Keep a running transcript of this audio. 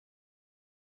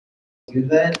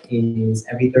event is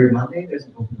every third Monday. There's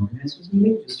an open organizers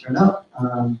meeting. Just turn up.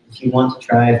 If you want to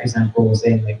try, for example,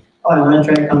 saying like, oh, I want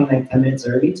to try coming like 10 minutes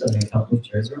early to like help move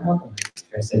chairs around and like,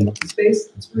 try setting up the space.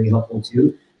 That's really helpful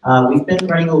too. We've been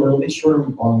running a little bit short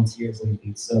on volunteers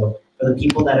lately. So for the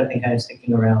people that have been kind of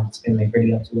sticking around, it's been like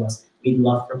really up to us. We'd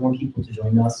love for more people to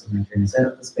join us and like trying to set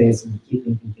up the space and keep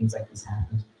making things like this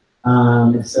happen.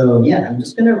 So yeah, I'm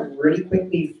just gonna really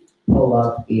quickly pull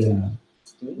up the, do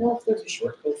we know if there's a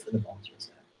shortcode for the volunteer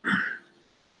stuff?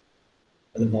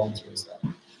 For the volunteer stuff.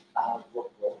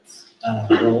 What roles?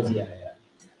 Roles, yeah.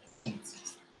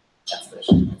 That's the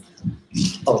issue.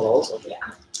 Oh, roles? Okay.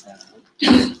 Yeah.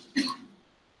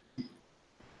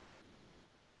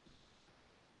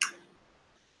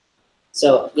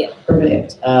 So yeah,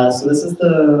 perfect. So this is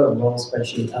the role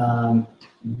spreadsheet.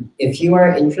 If you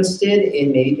are interested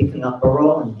in maybe picking up a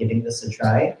role and giving this a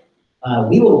try,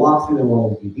 we will walk through the role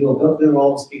with you. We will go through the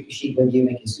role speaker sheet with you,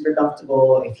 make you super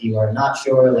comfortable. If you are not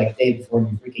sure, like day before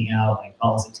you're freaking out, like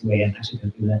call us at 2 a.m. Actually,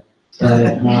 don't do that.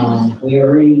 But we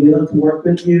are really willing to work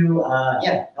with you.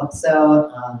 Yeah, help us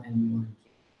out, and we want to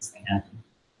make this thing happen.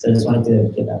 So I just wanted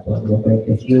to get that plug real quick.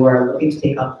 If you are looking to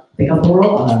pick up a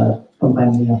role, come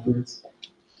find me afterwards.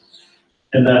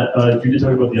 And that you did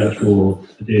talk about the actual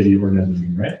day of the organizing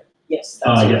meeting, right? Yes.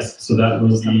 Yes. So that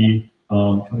will be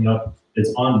coming up.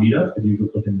 It's on Meetup. If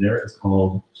you look in there, it's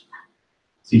called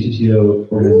CTTO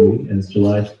Organizing Meeting, and it's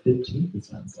July 15th. It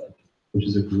sounds like, which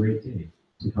is a great day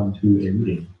to come to a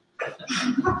meeting.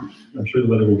 I'm sure the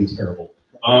weather will be terrible.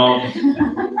 Oh,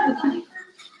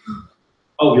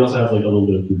 we also have like a little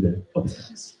bit of food there. Oh,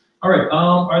 nice. All right.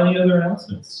 Are there any other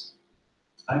announcements?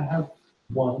 I have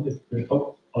one.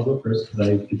 Oh, I'll go first because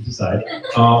I get to decide.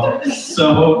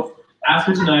 So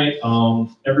after tonight,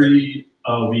 every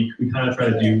week we kind of try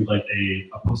to do like a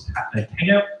post-Hacknight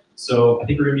hangout. So I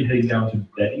think we're going to be heading down to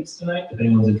Betty's tonight if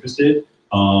anyone's interested.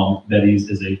 Betty's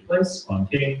is a place on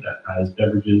King that has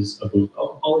beverages of both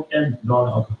alcoholic and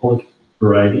non-alcoholic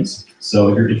varieties. So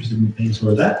if you're interested in any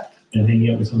sort of that and hanging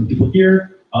out with some of the people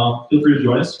here, feel free to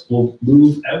join us. We'll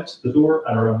move out the door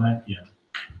at around 9 p.m.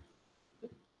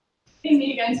 Hey,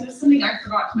 me again. So this is something I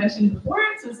forgot to mention before.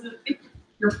 So this is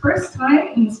your first time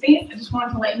in the space. I just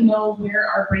wanted to let you know where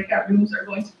our breakout rooms are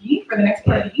going to be for the next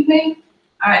part of the evening.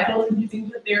 I feel confusing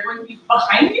that they're going to be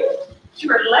behind you, to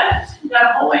your left, down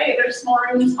the hallway. There's small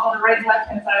rooms on the right and left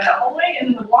hand side of that hallway, and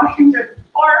then the washrooms are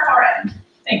far end.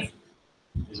 Thanks.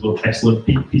 These little excellent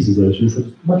pieces that she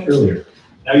said much earlier.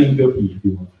 Now you can go pee if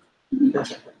you want.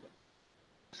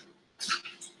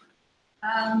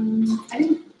 I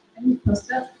didn't post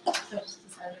it up, so I just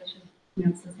decided I should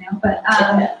announce this now. But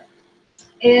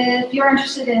if you're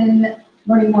interested in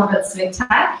learning more about civic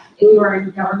tech, if you are in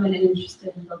government and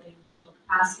interested in building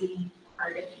capacity, or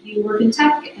if you work in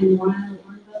tech and want to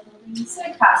learn about building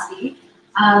civic capacity,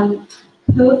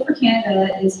 Code for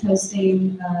Canada is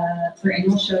hosting their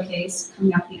annual showcase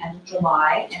coming up the end of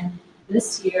July, and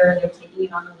this year they're taking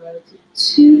it on the road to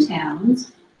 2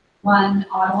 towns, one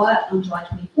Ottawa on July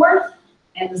 24th,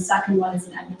 and the second one is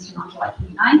in Edmonton on July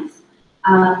 29th.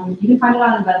 You can find it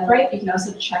on Eventbrite. You can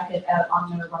also check it out on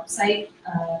their website,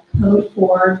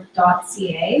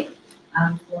 code4.ca,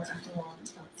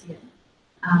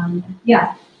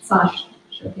 yeah,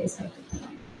 /showcase.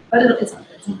 But it's on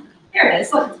there. Here it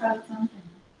is. Look, it's got its own thing.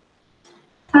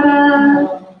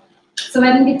 Ta-da! So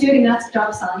I didn't get doing enough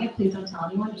job selling it. Please don't tell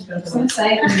anyone. Just go to the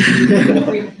website and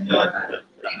read more about it.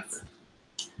 Thanks.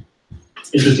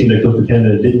 It's interesting that Code for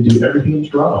Canada didn't do everything in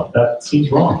Toronto. That seems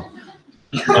wrong.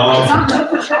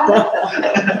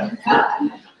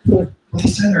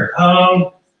 Center.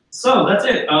 So that's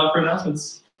it for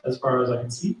announcements as far as I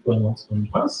can see. Going once, going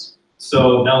twice.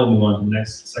 So now we'll move on to the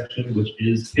next section, which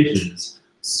is pitches.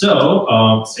 So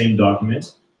same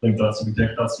document,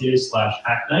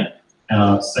 link.civictech.ca/hacknight.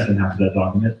 Second half of that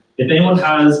document. If anyone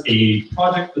has a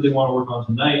project that they want to work on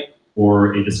tonight,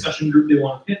 or a discussion group they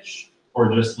want to pitch,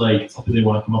 or just like something they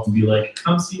want to come up and be like,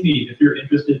 come see me if you're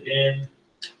interested in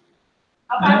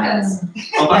Alpacas.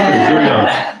 Alpacas, there we go.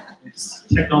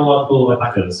 Technological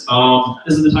alpacas.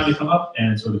 This is the time to come up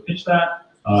and sort of pitch that.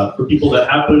 For people that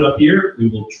have put it up here, we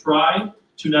will try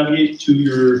to navigate to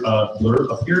your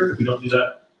blurb up here. If we don't do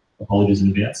that, apologies in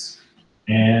advance.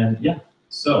 And yeah,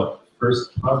 so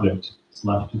first project /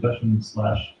 discussion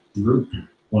 / group.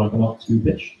 Want to come up to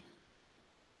pitch?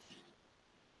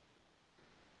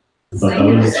 I thought that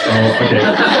was, oh, okay.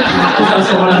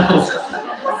 Someone else.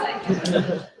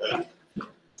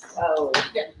 Oh.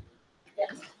 Yeah.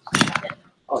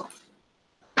 Oh.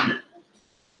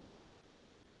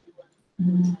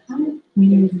 Hi, my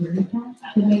name is Marika.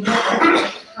 Should I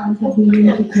get contact me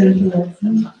to come to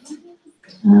listen?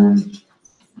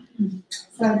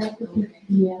 So I'd like to pick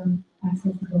the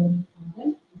accessibility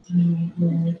project,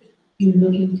 where we're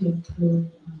looking to improve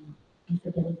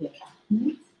accessibility at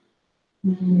Hacknight.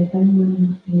 And if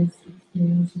anyone is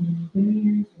experiencing any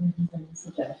barriers or has any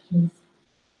suggestions,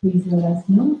 please let us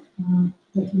know.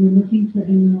 But we're looking for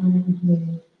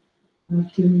anyone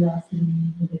with curiosity,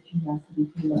 with a curiosity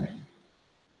to learn.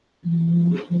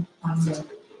 And we'll find it.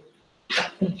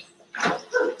 Thanks.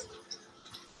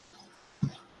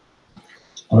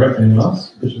 All right, anyone else?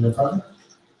 Vision of project?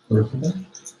 Or something?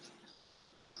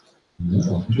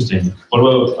 No, interesting. What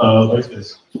about white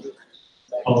space?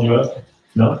 Following you up?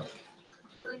 No?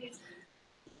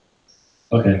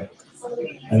 Okay.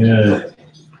 I'm gonna.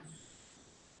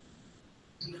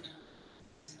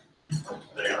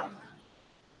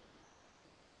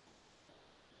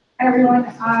 Hi everyone,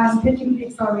 I'm pitching the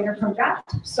Accelerator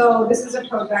project. So this is a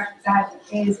project that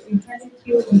is intended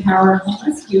to empower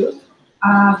homeless youth,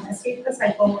 escape the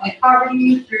cycle of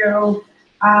poverty through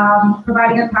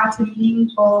providing a path to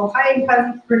meaningful,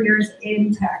 high-income careers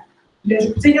in tech. There's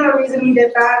a particular reason we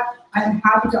did that. I'm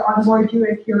happy to onboard you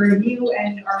if you're new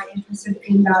and are interested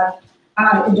in that,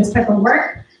 in this type of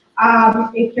work.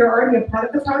 If you're already a part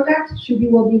of the project, Shubi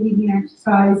will be leading an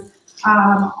exercise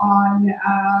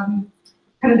on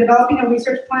kind of developing a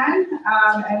research plan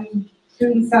and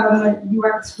doing some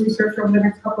UX research over the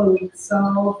next couple of weeks.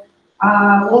 So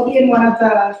we'll be in one of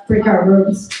the breakout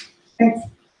rooms. Thanks.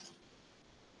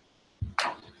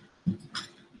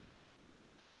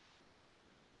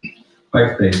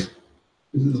 Bike Space.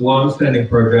 This is a long-standing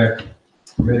project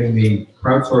permitting the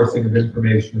crowdsourcing of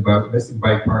information about missing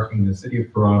bike parking in the city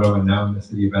of Toronto and now in the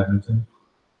city of Edmonton.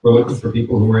 We're looking for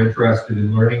people who are interested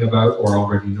in learning about or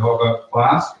already know about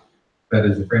Flask. That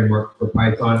is a framework for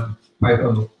Python,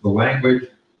 the language,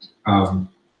 and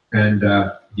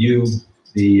Vue,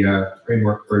 the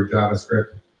framework for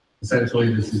JavaScript.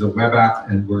 Essentially, this is a web app,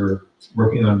 and we're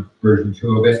working on version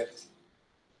 2 of it.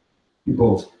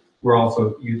 We're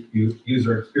also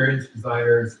user experience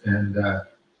designers and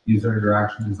user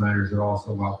interaction designers are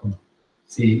also welcome.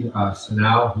 See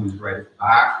Sanal, who's right at the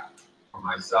back, or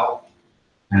myself,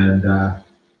 and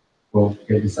we'll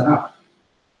get you set up.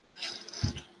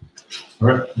 All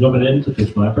right, jumping in to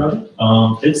pitch my project.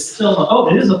 It's still, oh,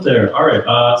 it is up there. All right,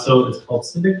 so it's called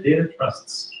Civic Data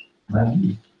Trusts.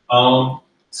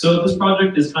 So this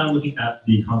project is kind of looking at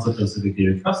the concept of civic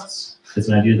data trusts. It's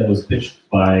an idea that was pitched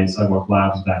by Sidewalk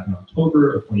Labs back in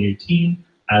October of 2018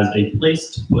 as a place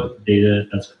to put data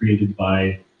that's created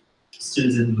by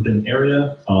citizens within an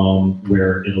area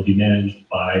where it'll be managed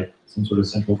by some sort of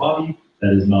central body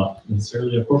that is not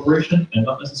necessarily a corporation and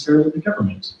not necessarily the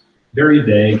government. Very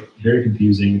vague, very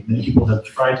confusing. Many people have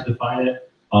tried to define it,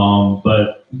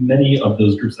 but many of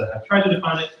those groups that have tried to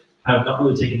define it have not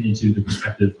really taken into the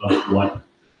perspective of what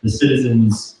the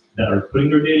citizens that are putting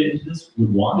their data into this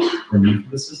would want or need from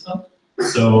the system.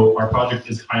 So our project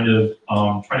is kind of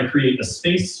trying to create a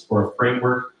space or a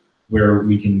framework where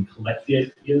we can collect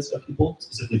the ideas of people,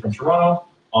 specifically from Toronto,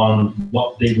 on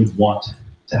what they would want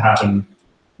to happen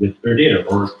with their data,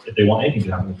 or if they want anything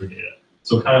to happen with their data.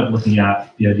 So kind of looking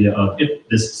at the idea of if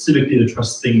this civic data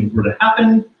trust thing were to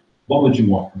happen, what would you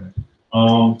want from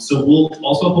it? So we'll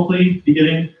also hopefully be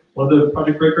getting one of the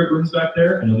project breakout rooms back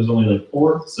there. I know there's only like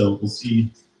 4, so we'll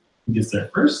see who gets there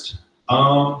first.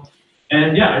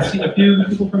 And yeah, I've seen a few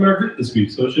people from our group this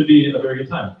week, so it should be a very good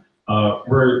time.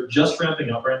 We're just ramping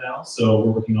up right now, so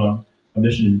we're working on a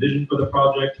mission and vision for the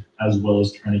project, as well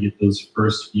as trying to get those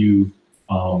first few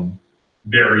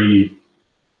very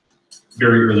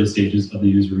early stages of the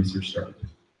user research started.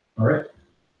 All right.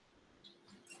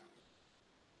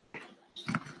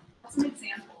 That's an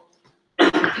example.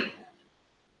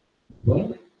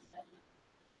 What?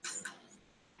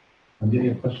 I'm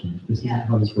getting a question. This isn't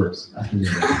how this works.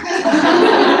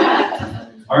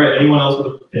 All right, anyone else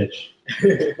with a pitch?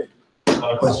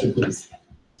 Question, please.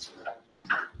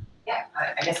 Yeah,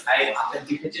 I guess I often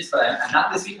do pitches, but I'm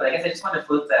not this week, but I guess I just wanted to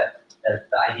float the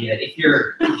idea that if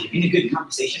you're in a good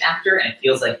conversation after and it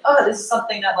feels like, oh, this is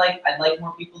something that I'd like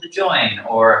more people to join,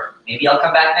 or maybe I'll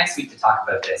come back next week to talk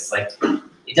about this. Like,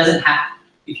 it doesn't have,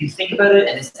 if you think about it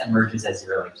and this emerges as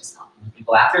you're just talking to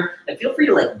people after, feel free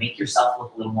to make yourself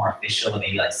look a little more official and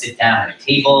maybe sit down at a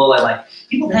table, and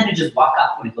people tend to just walk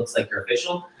up when it looks like you're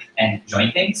official and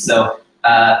join things. So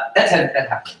that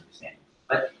happens.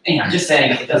 But I'm just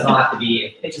saying it does not have to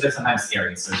be, pitches are sometimes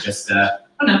scary, so just, I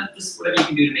don't know, just whatever you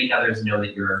can do to make others know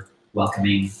that you're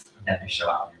welcoming them to show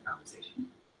up in your conversation.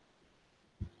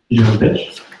 Did you have a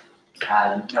pitch?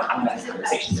 No, I'm not in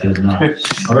conversation. Does not.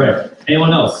 All right,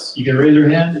 anyone else? You can raise your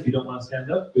hand if you don't want to stand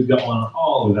up. We've got one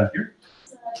all the way back here.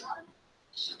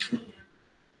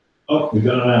 Oh, we've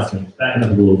got an announcement. Back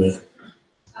up a little bit.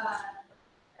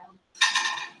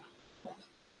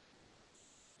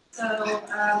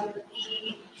 The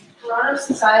Toronto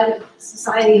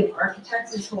Society of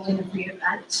Architects is holding a free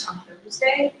event on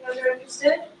Thursday, if you're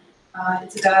interested.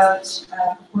 It's about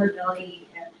affordability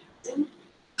and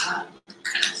housing.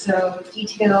 So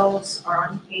details are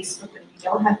on Facebook, but if you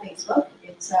don't have Facebook,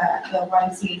 it's the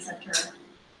YMCA Center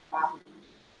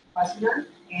webinar,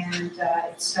 and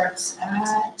it starts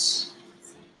at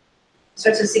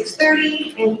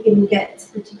 6:30, and you can get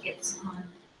the tickets on.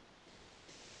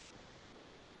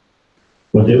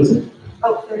 What day was it?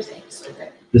 Oh, Thursday.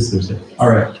 Thursday. This Thursday. All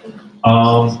right.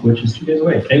 Which is 2 days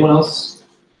away. Anyone else?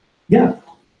 Yeah.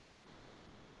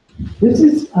 This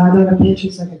is not a pitch,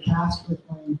 it's like a cast with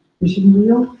my fishing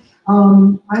reel. I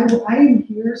am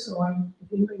here, so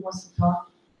if anybody wants to talk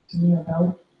to me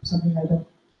about something I don't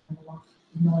have a lot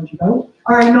of knowledge about,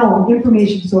 or I know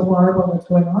information so far about what's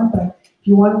going on, but if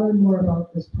you want to learn more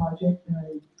about this project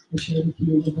that I shared with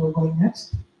you where we're going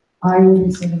next, I will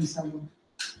be sitting somewhere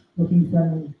looking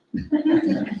friendly.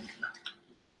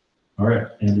 All right.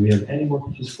 And do we have any more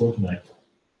pitches for tonight?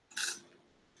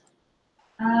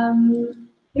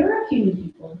 There were a few new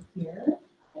people here,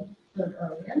 I heard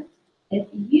earlier. If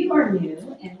you are new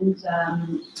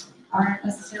and aren't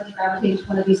necessarily gravitating to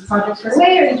one of these projects right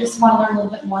away, or you just want to learn a little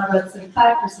bit more about Civic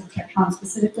Tech or Civic Tech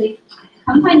specifically,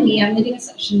 come find me. I'm leading a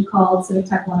session called Civic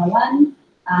Tech 101.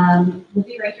 We'll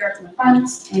be right here up in the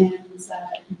front, and if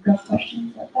you've got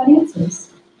questions, I've got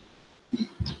answers.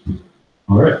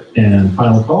 All right. And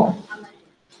final call?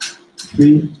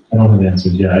 3. I don't have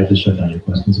answers. Yeah, I just shut down your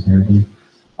questions apparently.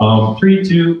 3,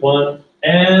 2, 1,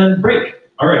 and break.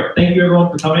 All right. Thank you everyone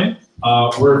for coming.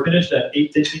 We're finished at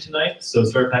 8:50 tonight, so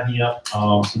start packing up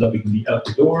so that we can be out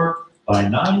the door by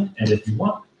 9. And if you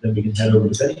want, then we can head over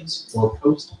to Betty's or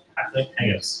post Hacknight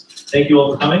Hangouts. Thank you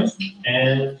all for coming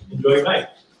and enjoy your night.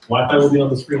 Wi-Fi will be on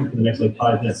the screen for the next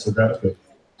 5 minutes, so grab it quick.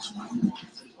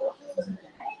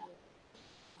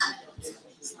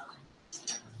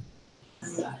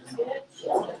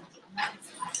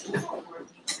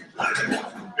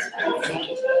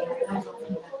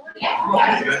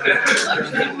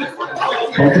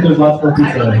 Hopefully there's lots more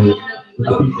pizza in here.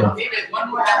 Pizza. One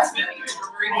more announcement.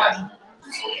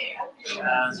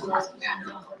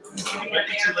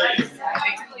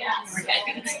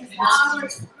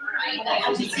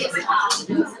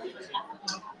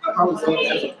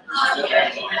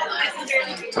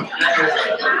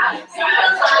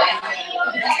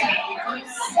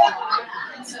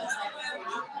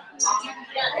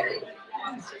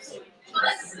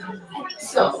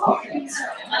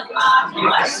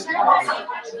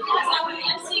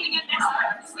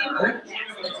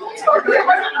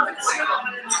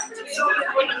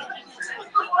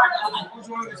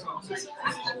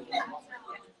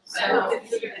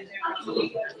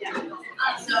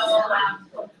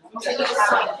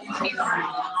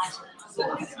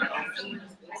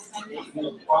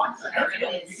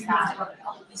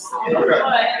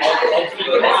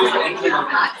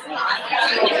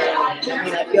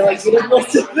 I feel like you did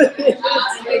most of it.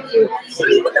 Thank you.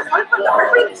 The hard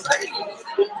part is like,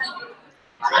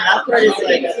 I feel like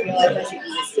I should be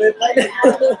used to it by now.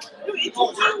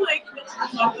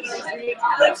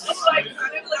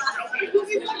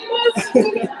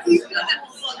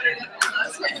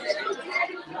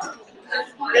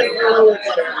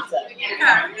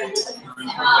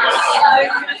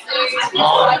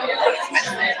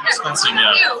 Dispensing,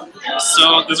 yeah. So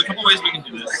there's a couple ways we can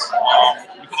do this.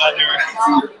 We could either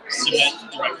submit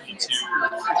directly to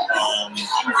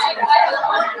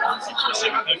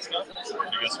Civic Tech stuff, I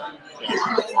guess.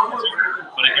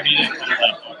 But if you need it kind of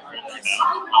like right now,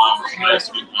 you can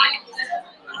also do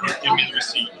give me the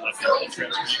receipt, like the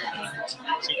transfer.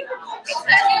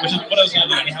 Which is what I was going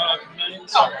to do anyhow.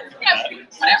 Yeah,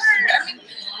 whatever. I mean,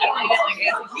 I don't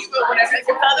get like ASAP, but whatever. If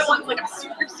the other one's like a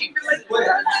super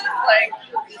like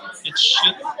it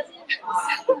should.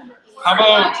 How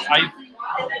about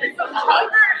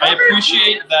I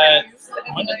appreciate that.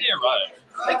 When did they arrive?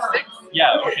 Like 6.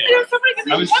 Yeah, okay.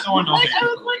 I was so annoyed. I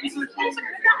was like, I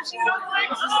guess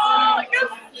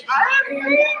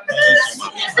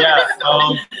yeah,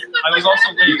 I was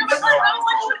also late.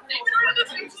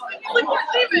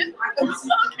 So.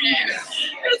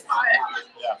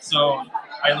 Yeah, so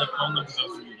I like phoned them because I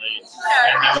was really late,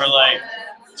 and they were like,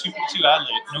 too ad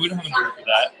late. No, we don't have an order for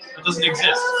that. That doesn't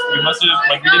exist. We must have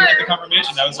we didn't get the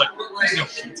confirmation. I was like, there's no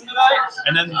pizza tonight.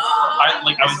 And then I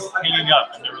was hanging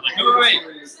up, and they were like, wait.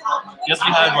 Yes,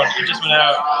 we had one. It just went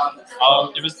out.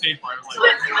 It was paid for. I was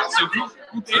like, so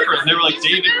who paid for it? And they were like,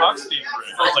 David Cox paid for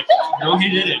it. I was like, no, he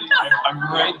didn't. I'm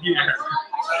right here.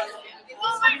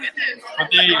 goodness. But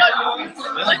they like, oh,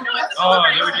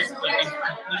 they were just like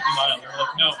completely mild. They were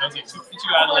like, no, that was like 252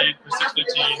 Adelaide for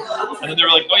 615. And then they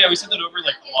were like, oh yeah, we sent it over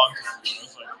like a long time ago. I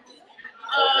was like,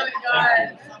 Oh my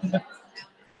god.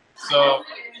 so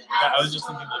yeah, I was just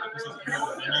thinking like, if this was in the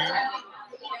menu, I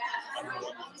don't know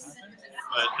what would happen.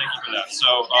 But thank you for that. So,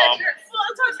 Yeah, sure. Well,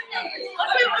 that's what I was thinking.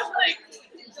 Luckily, it was like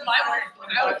my work when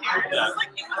I was here. It was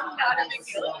like, it was not a big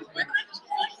deal. It was like,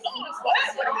 oh, what?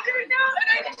 What are we doing now? And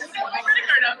I just set my credit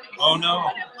card up. oh no.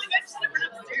 And I'm like, I just never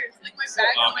went upstairs. Like, my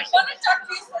bag. I'm like, Okay. let me talk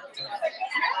to you.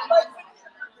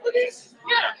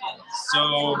 Yeah.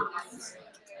 So,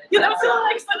 Yeah, that was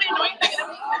like slightly annoying thing. And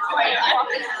I'm like,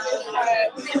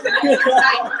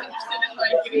 interested in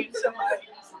like getting some like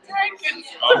drink and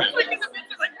so I was like in the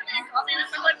midst of like having a coffee with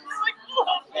someone. And I was like,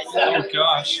 oh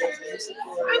gosh. I was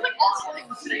like, oh, like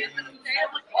today is the day.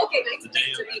 I'm like, okay, thanks. The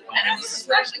day of the And I was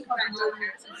smashing cards over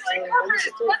here. So it's like, corporate,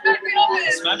 what back right on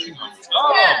this? Smashing Homes.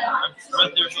 Oh, Yeah. I've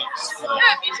read their books.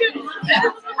 Yeah, me too. And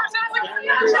the first time I was like,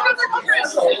 yeah, check out their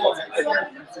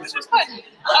corporate. Which was fun.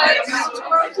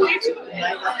 Tomorrow's day 2 of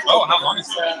it. Oh, how long is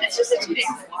it? It's just a 2 days.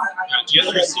 Do you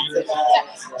have the receipt?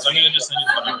 So I'm gonna just send you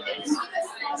the money.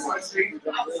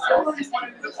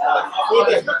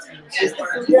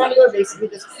 Basically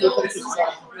just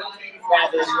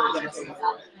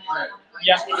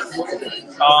Yeah.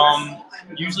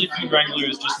 Usually food wrangler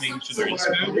is just making sure there is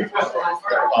food.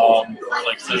 Or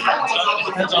like setting up and stuff. It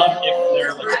depends on if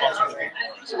they're like sponsored the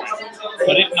food for us.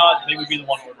 But if not, they would be the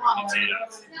one ordering the data.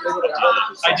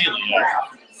 Ideally, yeah.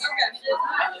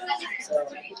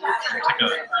 Take a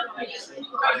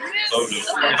photo.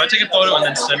 If I take a photo and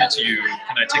then send it to you,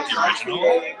 can I take the original?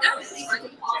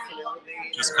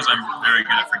 Just because I'm very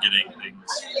good at forgetting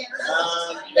things.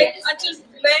 Like, until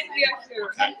when we are here.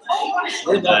 Okay.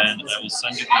 And then I will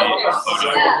send you the photo.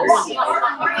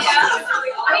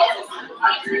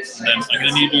 And then I'm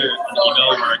gonna need an email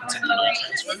where I can send you an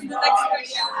transfer.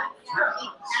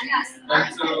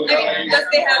 Does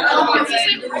they have it's the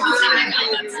same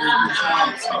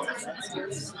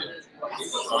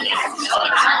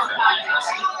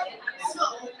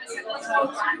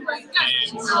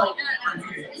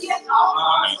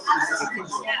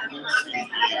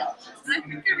I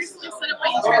think I recently set up my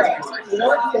e-transfer.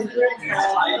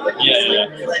 Yeah.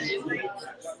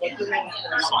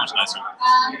 So much nicer.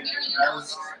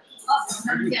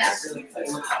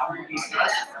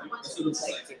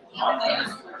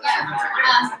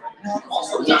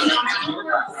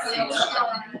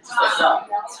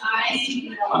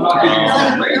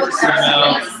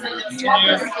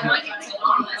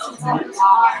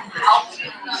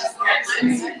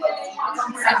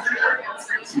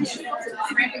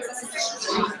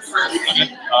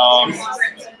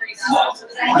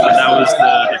 And that was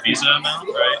the visa amount,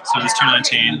 right? So it was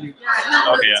 $219.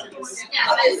 Okay, yeah.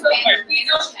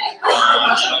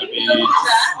 That would be.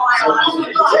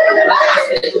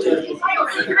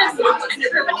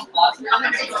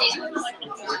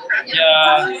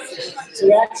 Yeah.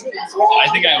 I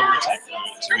think I overchecked it,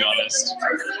 to be honest.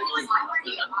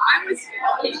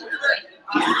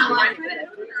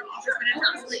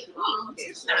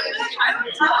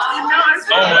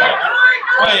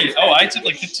 Oh, wait. Oh, I took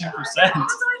like 15%.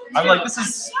 I'm like, this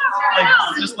is like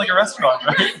just like a restaurant,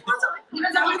 right?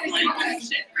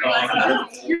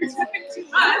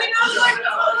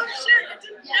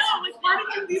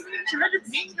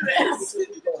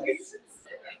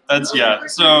 That's yeah.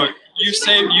 So you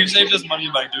saved us money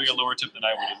by doing a lower tip than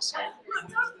I would have. So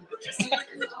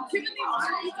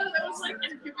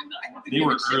they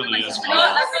were early as well.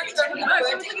 I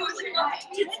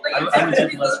would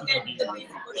take less for the beer. Like,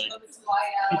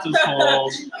 pizza's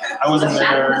cold. I wasn't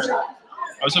there.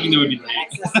 I was hoping they would be late.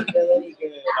 For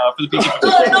the pizza. No,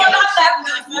 not that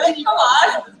good. Come on.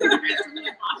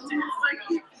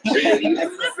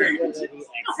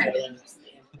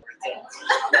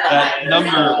 That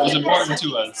number was important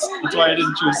to us. That's why I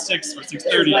didn't choose 6 for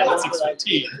 6:30 and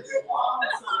 6:15.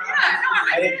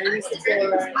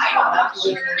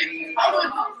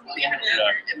 Yeah.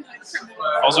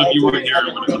 Also, if you weren't here,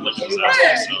 it would have been like a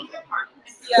disaster.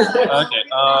 So. Okay.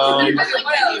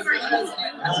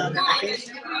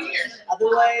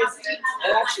 Otherwise,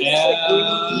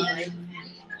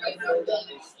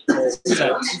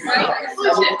 Set.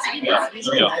 Yeah,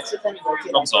 there we go.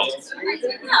 Problem solved.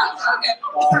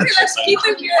 Okay, let's keep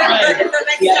it here. And the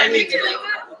next time we get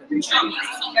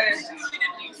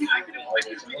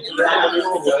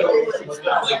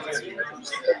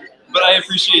But I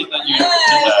appreciate that you did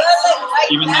that,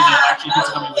 even though the actual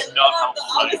pizza company was not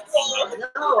helpful.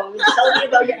 no, I'm telling you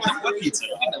about your What pizza?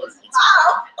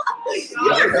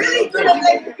 You're really good at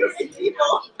like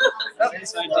people.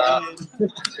 Yes, I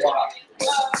did.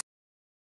 Bye.